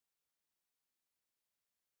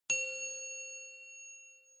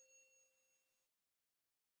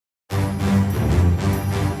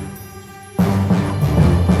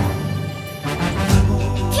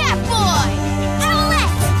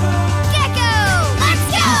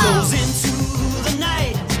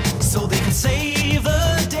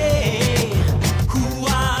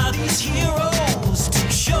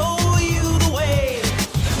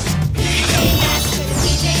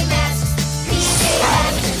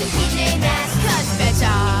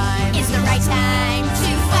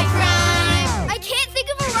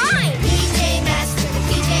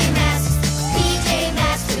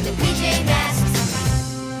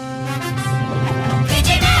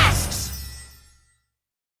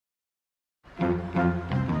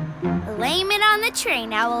Blame it on the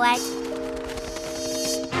train, Owlette.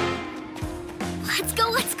 Let's go,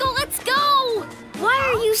 let's go, let's go!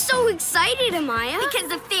 Why are you so excited, Amaya? Because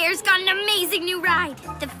the fair's got an amazing new ride.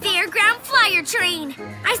 The Fairground Flyer Train.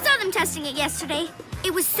 I saw them testing it yesterday.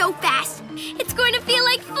 It was so fast. It's going to feel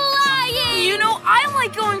like flying. You know, I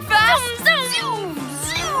like going fast. Zoom, zoom,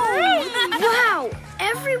 zoom. Wow,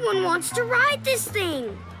 everyone wants to ride this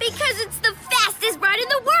thing. Because it's the fastest ride in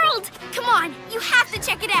the world. Come on, you have to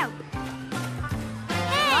check it out.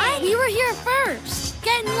 Hey. What? We were here first.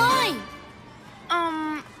 Get in line.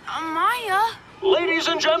 Amaya? Ladies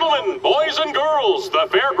and gentlemen, boys and girls, the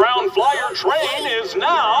Fairground Flyer Train is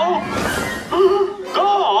now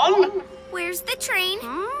gone. Where's the train?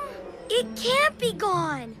 It can't be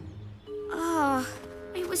gone. Oh,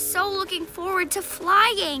 I was so looking forward to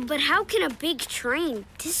flying. But how can a big train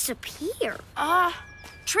disappear?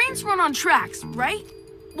 Trains run on tracks, right?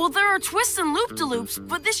 Well, there are twists and loop-de-loops,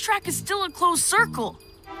 but this track is still a closed circle.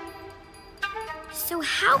 So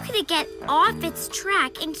how could it get off its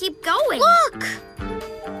track and keep going? Look!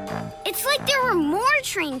 It's like there were more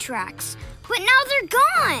train tracks, but now they're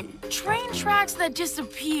gone. Train tracks that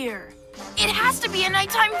disappear. It has to be a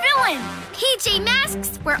nighttime villain. PJ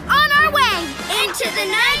Masks, we're on our way. Into the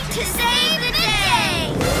night to save the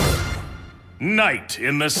day. Night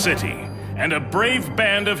in the city, and a brave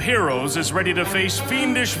band of heroes is ready to face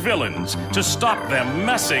fiendish villains to stop them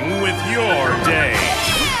messing with your day.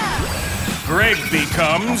 Greg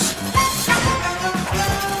becomes...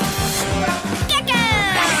 Gecko!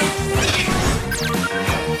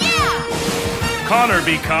 Yeah! Connor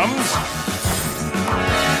becomes...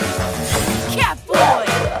 Catboy!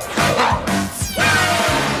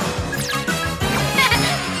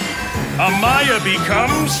 Amaya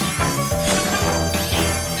becomes...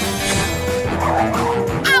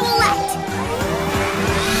 Owlette!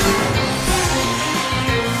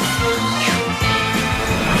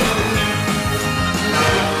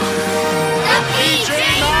 The PJ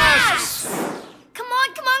Masks! Come on,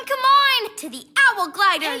 come on, come on! To the Owl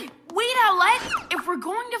Glider! Hey, wait, Owlette! If we're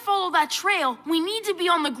going to follow that trail, we need to be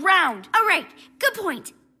on the ground. All right, good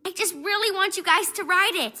point. I just really want you guys to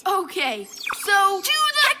ride it. Okay, so... To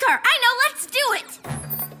the car! I know, let's do it!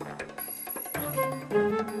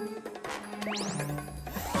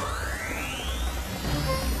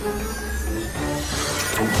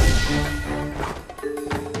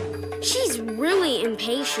 She's really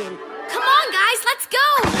impatient. Come on, guys, let's go!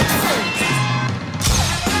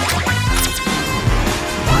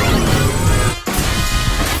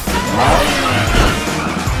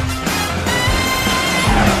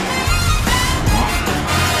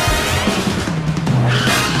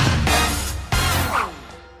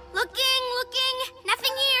 Looking,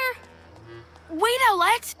 nothing here. Wait,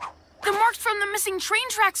 Owlette! The marks from the missing train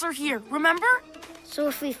tracks are here, remember? So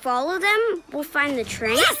if we follow them, we'll find the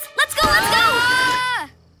train? Yes, let's go, let's go!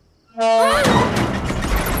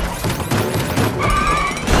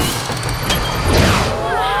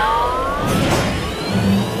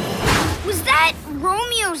 Was that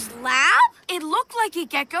Romeo's lab? It looked like it,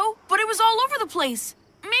 Gecko, but it was all over the place.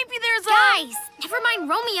 Maybe there's Guys, never mind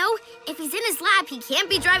Romeo. If he's in his lab, he can't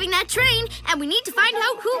be driving that train, and we need to find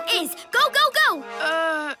out who is. Go, go, go!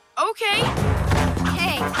 Okay.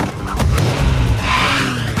 Hey.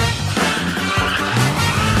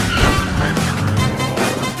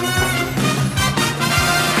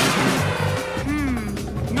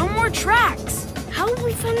 No more tracks. How will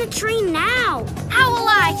we find the train now? Owl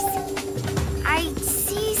Eyes! I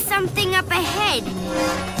see something up ahead.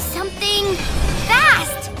 Something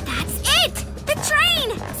fast. That's it! The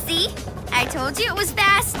train! See? I told you it was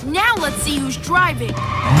fast. Now let's see who's driving.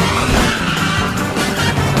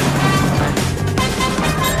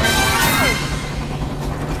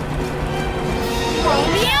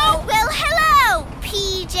 Romeo? Well, hello,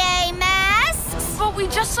 PJ Masks. But we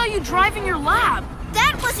just saw you driving your lab.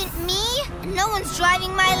 That wasn't me. No one's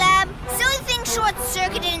driving my lab. Silly thing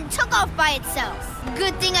short-circuited and took off by itself.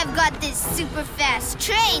 Good thing I've got this super fast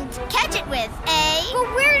train to catch it with, eh?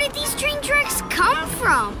 But where did these train tracks come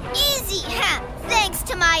from? Easy, huh? Thanks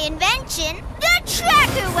to my invention, the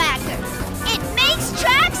Tracker Whacker. It makes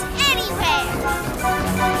tracks anywhere.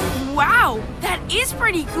 Wow, that is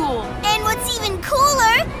pretty cool. And what's even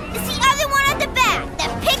cooler is the other one at the back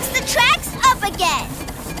that picks the tracks up again.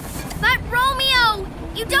 But Romeo,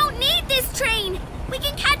 you don't need this train. We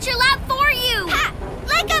can catch your lab for you. Ha!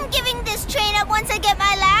 Like I'm giving this train up once I get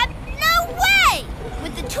my lab? No way!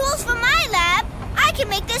 With the tools from my lab, I can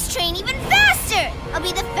make this train even faster. I'll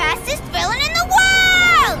be the fastest villain in the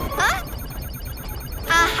world! Huh?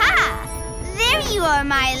 Aha! There you are,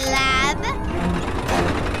 my lab.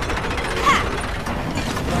 Ha!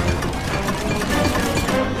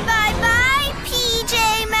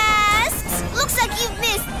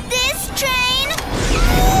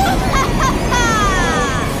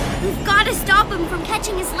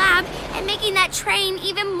 lab and making that train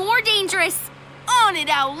even more dangerous. On it,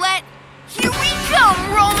 Owlette! Here we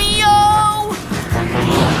come, Romeo!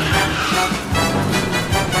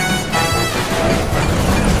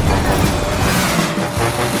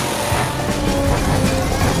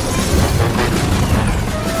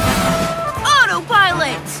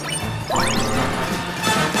 Autopilot!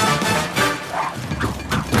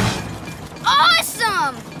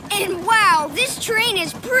 Awesome! And wow, this train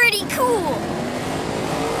is pretty cool.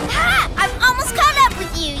 Ha! I'm almost caught up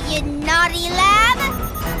with you, you naughty lab.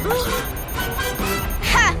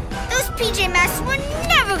 Ha! Those PJ Masks were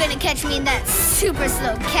never gonna catch me in that super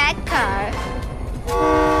slow cat car.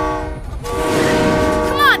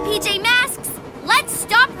 Come on, PJ Masks! Let's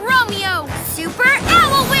stop Romeo! Super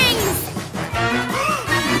Owl Wings!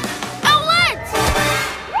 Owlette!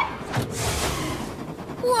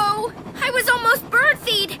 Whoa! I was almost bird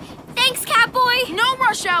feed. Thanks, Catboy. No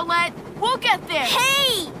rush, Owlette. We'll get there.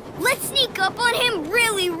 Hey! Let's sneak up on him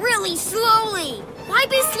really, really slowly. Why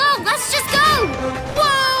be slow? Let's just go!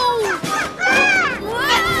 Whoa!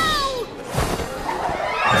 Whoa!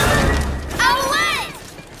 Owlette!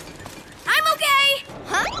 I'm okay!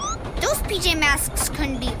 Huh? Those PJ Masks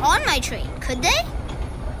couldn't be on my train, could they?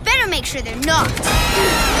 Better make sure they're not.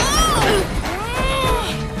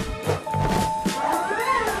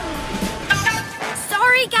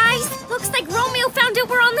 Sorry, guys. Looks like Romeo found out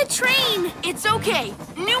we're on the train. It's okay.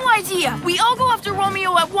 New idea. We all go after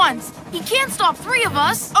Romeo at once. He can't stop three of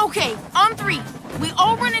us. Okay, on three. We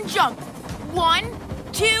all run and jump. 1,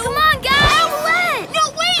 2... Come on, guys! Owlette!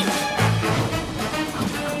 No, wait!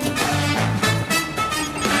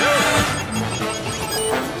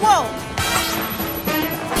 Whoa!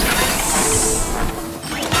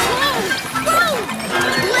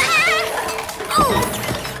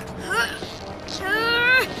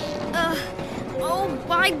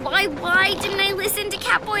 Why didn't I listen to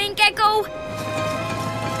Catboy and Gecko?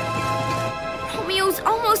 Romeo's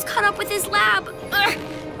almost caught up with his lab.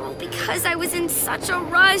 Well, because I was in such a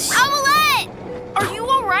rush. Owlette! Are you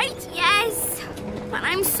all right? Yes, but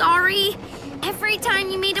I'm sorry. Every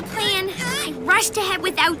time you made a plan, I rushed ahead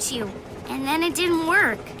without you. And then it didn't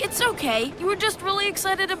work. It's okay. You were just really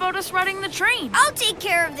excited about us riding the train. I'll take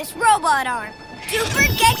care of this robot arm. Super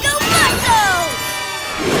Gecko Muscle!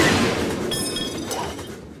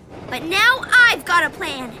 But now I've got a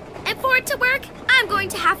plan. And for it to work, I'm going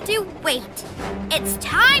to have to wait. It's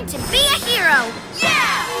time to be a hero.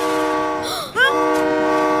 Yeah!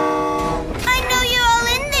 I know you're all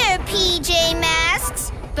in there, PJ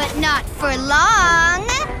Masks, but not for long.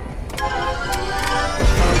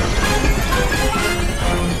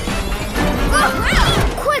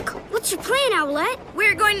 Quick, what's your plan, Owlette?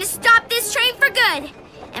 We're going to stop this train for good.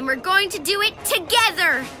 And we're going to do it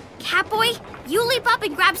together. Catboy, you leap up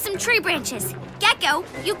and grab some tree branches. Gecko,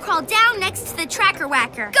 you crawl down next to the tracker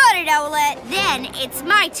whacker. Got it, Owlette. Then it's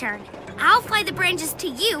my turn. I'll fly the branches to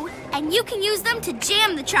you, and you can use them to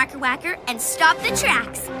jam the tracker whacker and stop the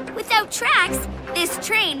tracks. Without tracks, this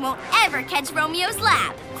train won't ever catch Romeo's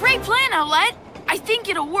lab. Great plan, Owlette. I think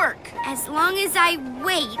it'll work. As long as I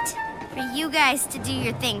wait for you guys to do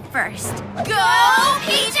your thing first. Go,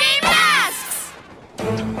 PJ Masks!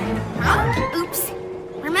 Huh? Oops.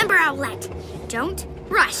 Remember, Owlette, don't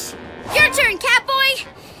rush. Your turn, Catboy.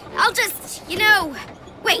 I'll just,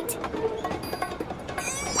 wait.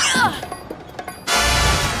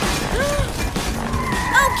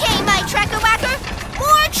 Okay, my tracker whacker.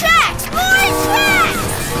 More tracks! More tracks!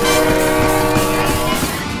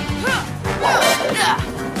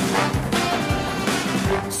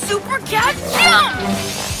 Super Cat Jump!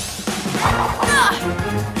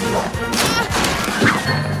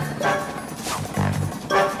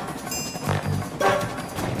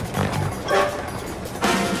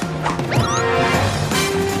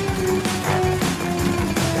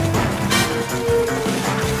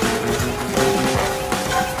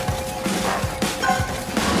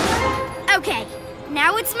 Okay,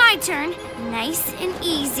 now it's my turn. Nice and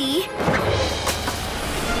easy.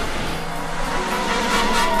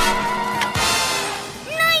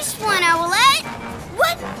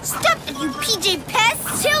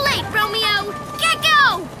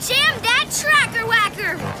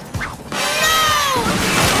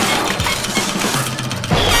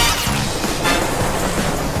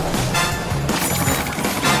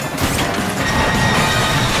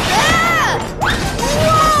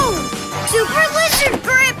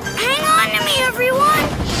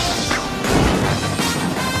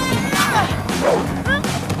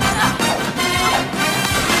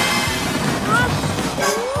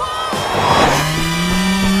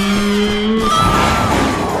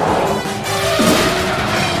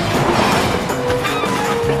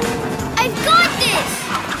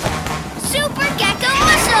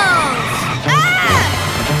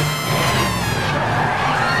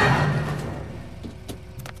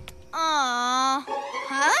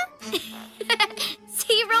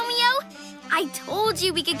 I told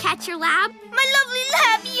you we could catch your lab. My lovely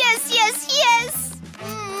lab, yes, yes, yes!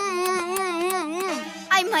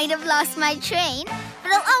 I might have lost my train,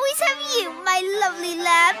 but I'll always have you, my lovely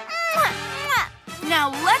lab.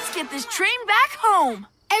 Now let's get this train back home.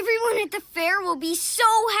 Everyone at the fair will be so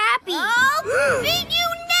happy. I'll meet you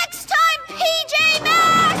next time, PJ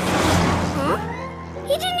Masks! Huh?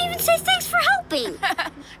 He didn't even say thanks for helping.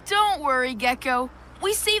 Don't worry, Gecko.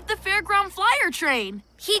 We saved the fairground flyer train.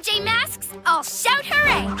 PJ Masks, I'll shout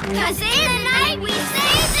hooray! 'Cause in the night we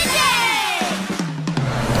save the day!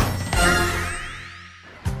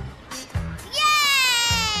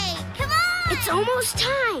 Yay! Come on! It's almost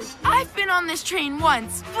time. I've been on this train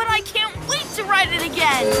once, but I can't wait to ride it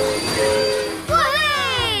again.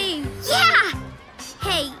 Hooray! Yeah!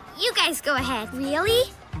 Hey, you guys go ahead.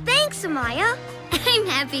 Really? Thanks, Amaya. I'm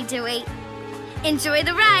happy to wait. Enjoy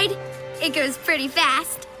the ride. It goes pretty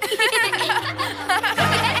fast.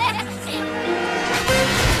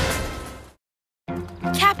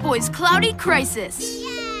 Catboy's Cloudy Crisis.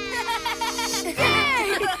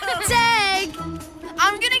 Tag!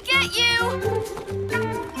 I'm gonna get you!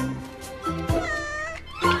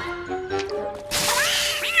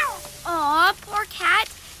 Aw, poor cat.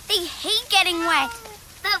 They hate getting wet.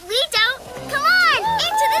 But we don't. Come on,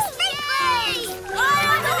 into the sprinklers!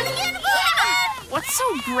 What's so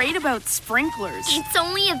great about sprinklers? It's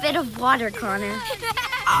only a bit of water, Connor.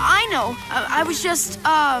 I know. I was just,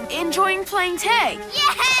 enjoying playing tag.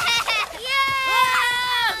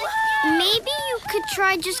 Maybe you could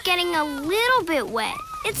try just getting a little bit wet.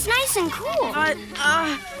 It's nice and cool. But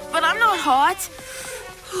I'm not hot.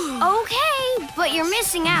 Okay, but you're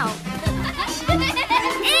missing out.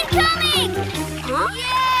 Incoming! Huh?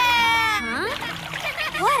 Yeah! Huh?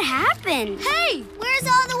 What happened? Hey, where's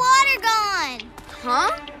all the water gone?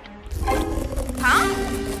 Huh? Huh?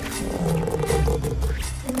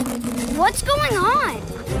 What's going on?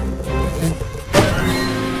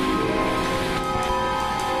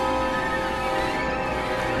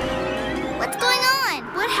 What's going on?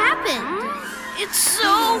 What happened? It's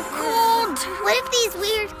so cold. What if these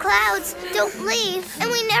weird clouds don't leave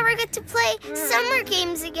and we never get to play summer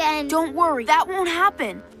games again? Don't worry, that won't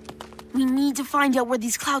happen. We need to find out where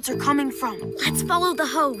these clouds are coming from. Let's follow the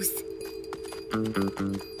hose.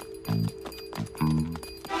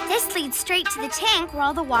 This leads straight to the tank where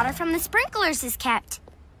all the water from the sprinklers is kept.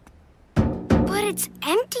 But it's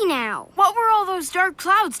empty now. What were all those dark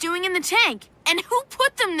clouds doing in the tank? And who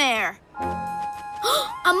put them there?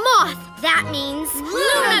 A moth! That means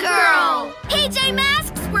Luna Girl! PJ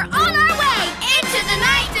Masks, we're on our way into the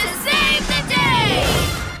night to save the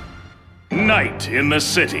day! Night in the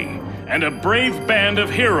city, and a brave band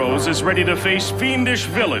of heroes is ready to face fiendish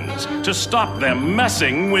villains to stop them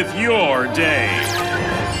messing with your day.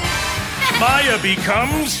 Maya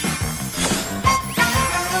becomes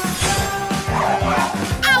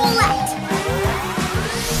Owlette!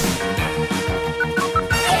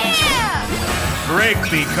 Greg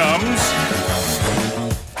becomes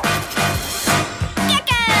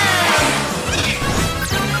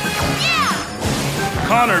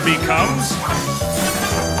Connor becomes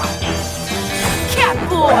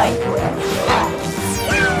Catboy!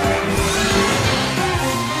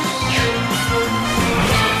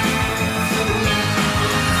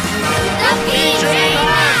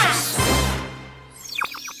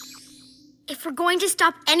 If we're going to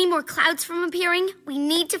stop any more clouds from appearing, we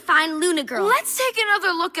need to find Luna Girl. Let's take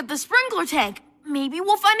another look at the sprinkler tank. Maybe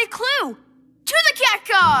we'll find a clue. To the cat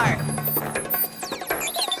car!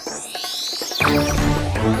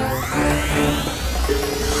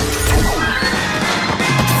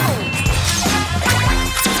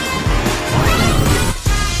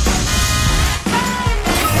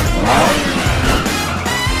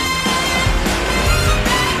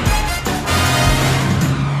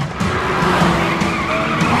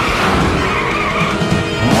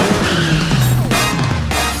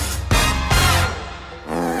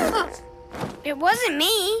 It wasn't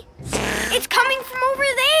me. It's coming from over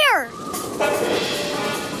there.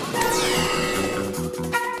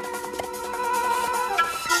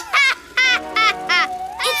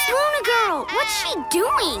 It's Luna Girl. What's she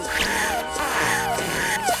doing?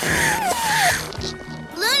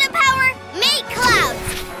 Luna power, make clouds!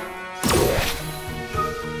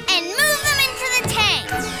 And move them into the tank!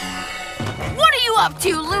 What are you up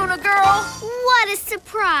to, Luna Girl? What a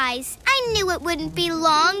surprise! I knew it wouldn't be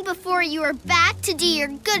long before you were back to do your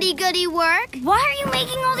goody-goody work. Why are you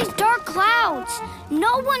making all these dark clouds?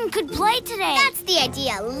 No one could play today. That's the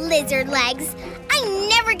idea, lizard legs. I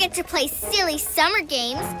never get to play silly summer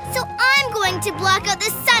games, so I'm going to block out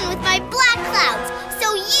the sun with my black clouds,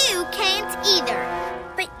 so you can't either.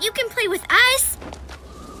 but you can play with us.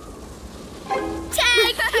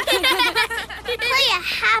 Tag! Play a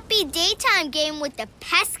happy daytime game with the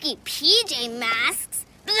pesky PJ Masks.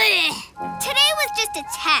 Blech. Today was just a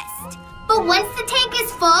test. But once the tank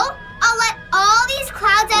is full, I'll let all these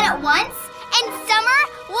clouds out at once, and summer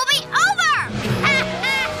will be over!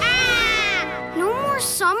 No more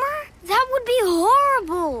summer? That would be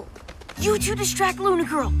horrible. You two distract Luna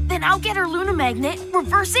Girl. Then I'll get her Luna Magnet,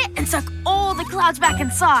 reverse it, and suck all the clouds back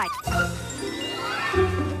inside.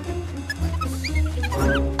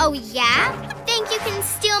 Oh, yeah? Think you can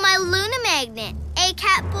steal my Luna Magnet, eh,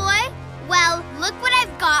 Catboy? Well, look what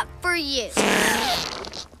I've got for you.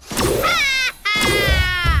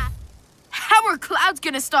 How are clouds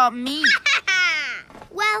gonna stop me?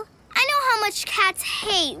 Well, I know how much cats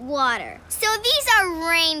hate water, so these are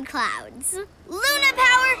rain clouds. Luna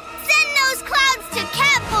Power, send those clouds to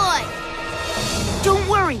Catboy! Don't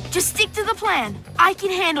worry, just stick to the plan. I can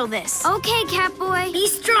handle this. Okay, Catboy. Be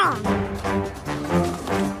strong.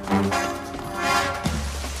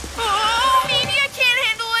 Oh, maybe I can't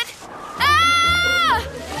handle it. Ah!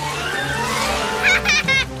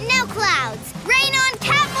 Now, clouds, rain on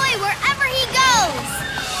Catboy wherever he goes!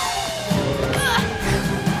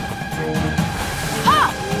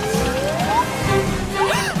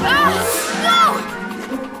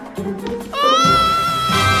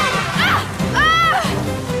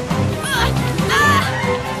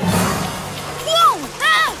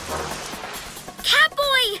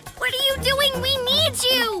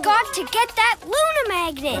 To get that Luna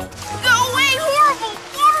Magnet. Go away, horrible,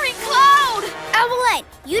 watery cloud! Owlette,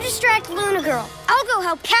 you distract Luna Girl. I'll go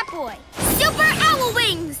help Catboy. Super Owl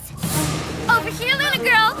Wings! Over here, Luna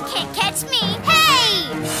Girl. Can't catch me. Hey!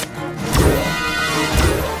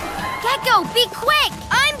 Gecko, be quick!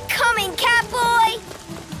 I'm coming, Catboy!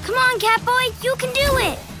 Come on, Catboy, you can do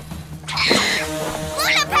it!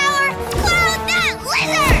 Luna Power, cloud that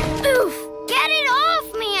lizard! Oof! Get it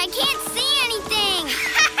off me! I can't see anything!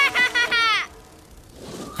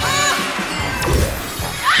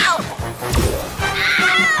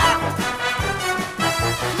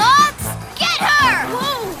 Moths, get her!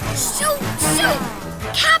 Whoa! Shoot! Shoot!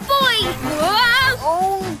 Catboy! Whoa!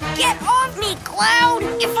 Oh, get off me, Cloud!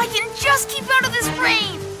 If I can just keep out of this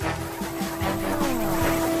rain!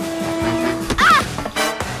 Ah!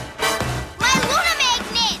 My Luna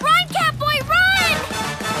Magnet! Run, Catboy, run!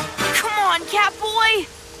 Come on, Catboy!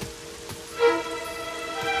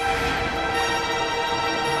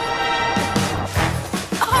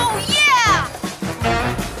 Oh, yeah!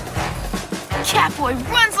 Catboy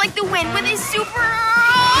runs like the wind with his super...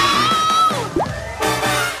 Oh!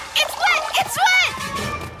 It's wet! It's wet!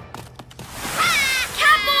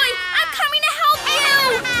 Catboy, I'm coming to help you!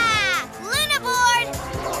 Luna board!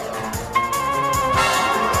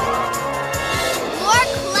 More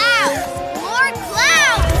clouds! More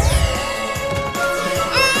clouds!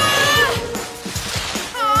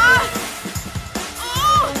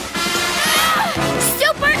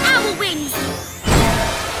 Super Owl Wings!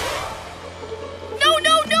 No,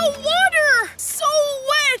 water! So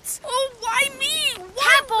wet! Oh, why me?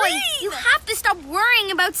 Why Catboy, rain? you have to stop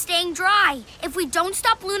worrying about staying dry. If we don't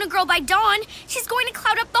stop Luna Girl by dawn, she's going to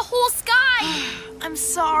cloud up the whole sky. I'm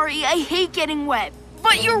sorry, I hate getting wet.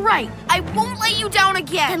 But you're right, I won't let you down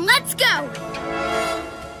again. Then let's go.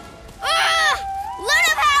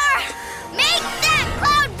 Luna Power! Make that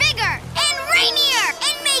cloud bigger and rainier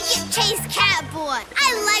and make it chase Catboy. I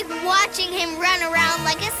like watching him run around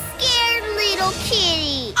like a scared little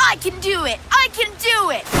kitty. I can do it! I can do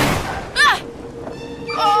it! Ah!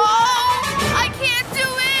 Oh! I can't do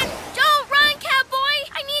it! Don't run, Catboy.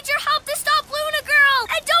 I need your help to stop Luna Girl.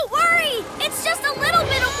 And don't worry, it's just a little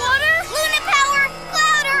bit of water. Luna Power,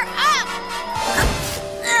 cloud her up!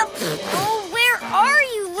 Oh, where are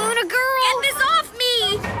you, Luna Girl? Get this off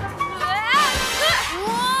me!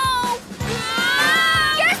 Whoa!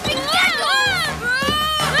 Yes, we get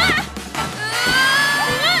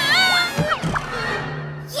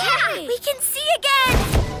Yeah, we can see again.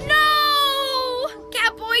 No!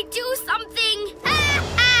 Catboy, do something.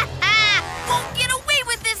 Won't get away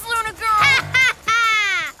with this, Luna Girl!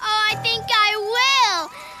 Oh, I think I will.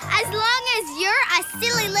 As long as you're a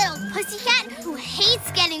silly little pussycat who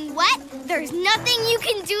hates getting wet, there's nothing you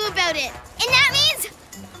can do about it. And that means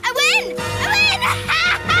I win! I win!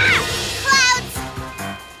 Clouds,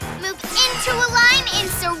 move into a line and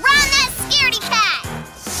surround that scaredy cat.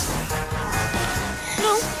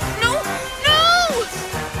 No!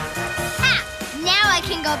 Ha! Now I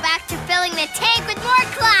can go back to filling the tank with more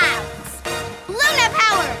clouds. Luna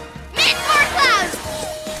Power, make more clouds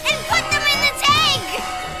and put them in the tank.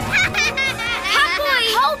 Catboy,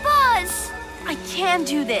 help us! I can't can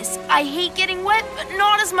do this. I hate getting wet, but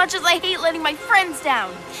not as much as I hate letting my friends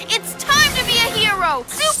down. It's time to be a hero!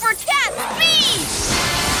 Super Cat Speed!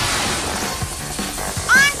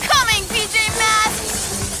 I'm coming, PJ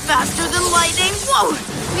Masks! Faster than lightning, whoa!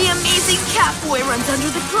 The amazing Catboy runs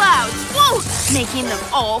under the clouds, whoa! Making them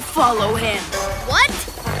all follow him. What?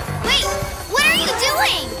 Wait, what are you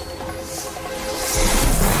doing?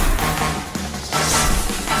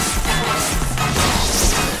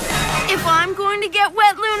 If I'm going to get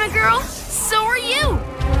wet, Luna Girl, so are you.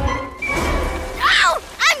 Ow!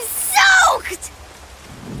 I'm soaked!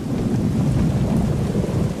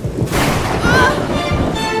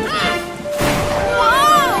 Whoa!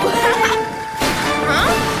 Huh?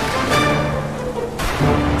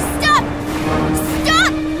 Stop!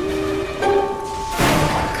 Stop!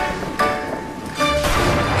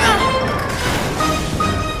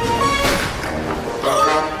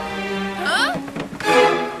 Huh?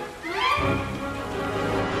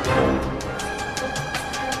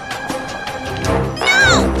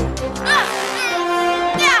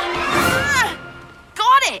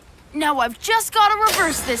 Got it! Now I've just got to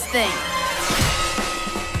reverse this thing.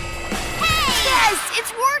 Hey! Yes,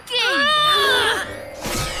 it's working!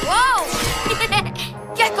 Whoa!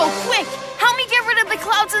 Gecko, quick! Help me get rid of the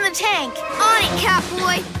clouds in the tank. On it,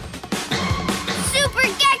 Catboy! Super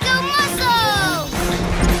Gecko Muscle!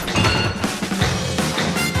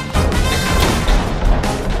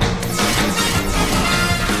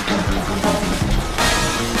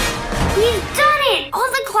 We've done it! All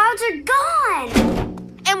the clouds are gone!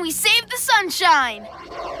 And we saved the sunshine.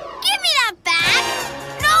 Give me that back!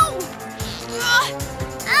 No!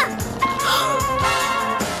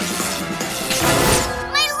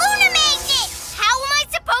 My Luna Magnet! How am I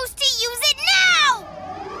supposed to use it now?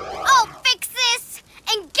 I'll fix this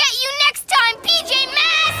and get you next time, PJ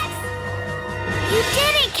Masks! You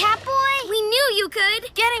did it, Catboy! We knew you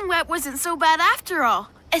could! Getting wet wasn't so bad after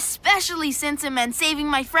all, especially since it meant saving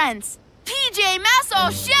my friends. PJ Masks,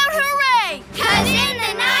 all shout hooray! 'Cause in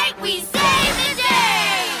the night we save the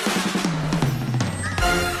day!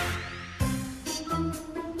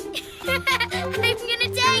 I'm gonna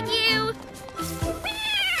tag you!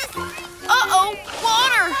 Uh-oh,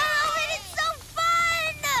 water! Oh, it is so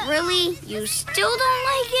fun! Really? You still don't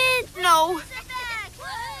like it? No,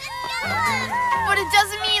 but it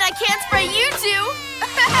doesn't mean I can't spray you two.